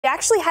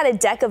actually had a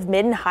deck of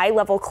mid and high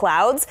level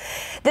clouds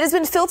that has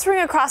been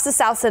filtering across the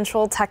south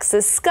central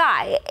Texas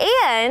sky.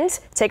 And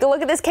take a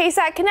look at this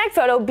KSAT Connect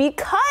photo.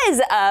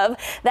 Because of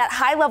that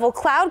high level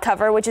cloud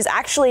cover, which is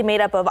actually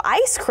made up of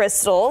ice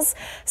crystals,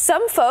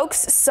 some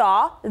folks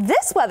saw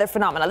this weather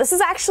phenomenon. This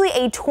is actually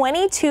a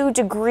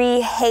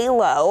 22-degree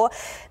halo.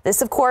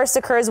 This, of course,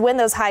 occurs when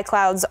those high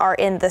clouds are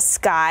in the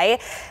sky.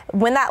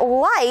 When that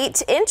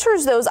light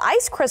enters those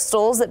ice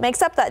crystals that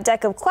makes up that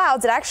deck of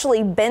clouds, it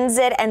actually bends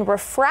it and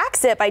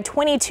refracts it by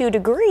 22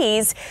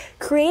 degrees,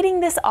 creating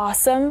this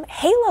awesome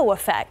halo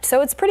effect.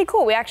 So it's pretty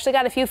cool. We actually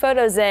got a few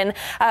photos in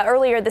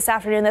earlier this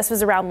afternoon. This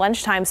was around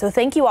lunchtime. So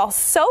thank you all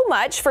so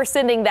much for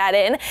sending that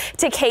in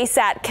to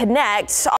KSAT Connect.